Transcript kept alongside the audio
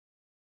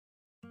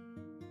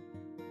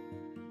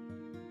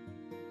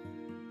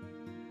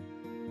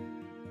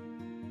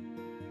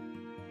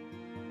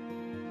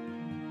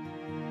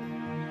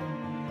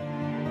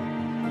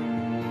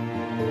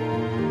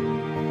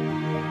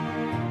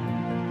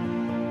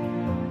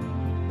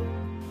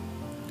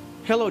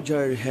Hello,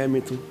 Jared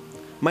Hamilton.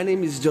 My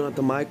name is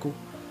Jonathan Michael.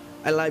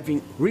 I live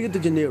in Rio de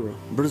Janeiro,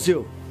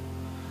 Brazil.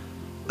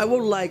 I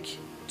would like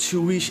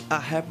to wish a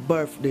happy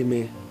birthday,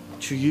 man,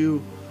 to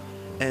you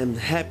and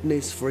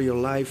happiness for your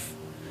life.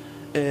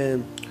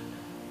 And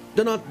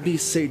do not be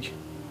sad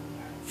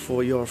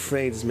for your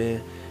friends,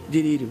 man.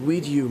 Did it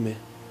with you, man.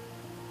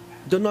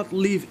 Do not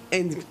live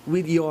end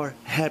with your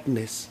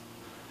happiness.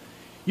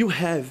 You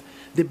have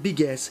the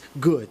biggest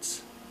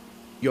goods,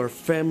 your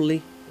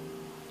family,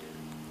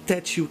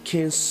 that you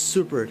can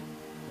support.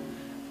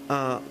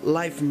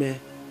 Life, man,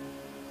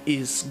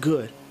 is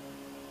good.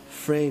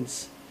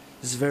 Friends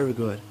is very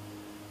good.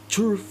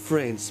 True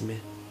friends, man.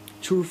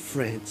 True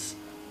friends.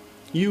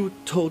 You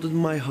told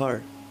my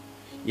heart.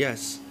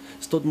 Yes,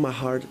 it's told my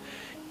heart.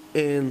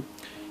 And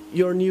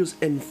your news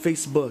in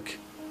Facebook.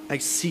 I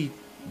see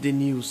the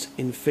news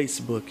in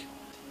Facebook.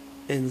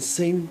 And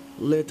send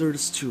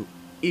letters to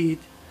it.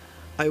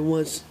 I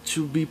want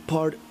to be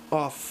part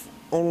of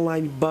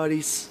online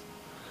buddies.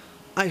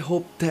 I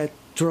hope that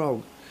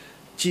through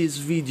this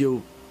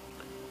video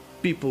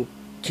people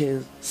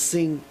can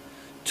sing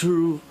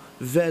true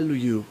value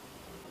you.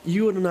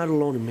 You are not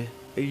alone, man.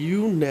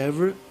 You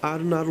never are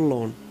not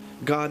alone.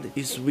 God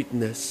is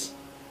witness,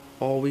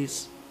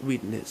 always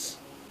witness.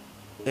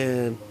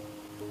 And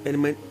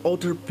man,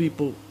 other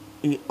people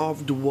in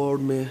of the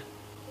world, man,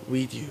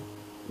 with you.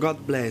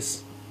 God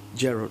bless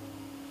Gerald.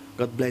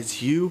 God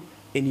bless you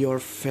and your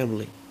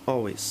family.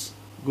 Always.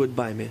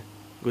 Goodbye, man.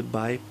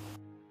 Goodbye.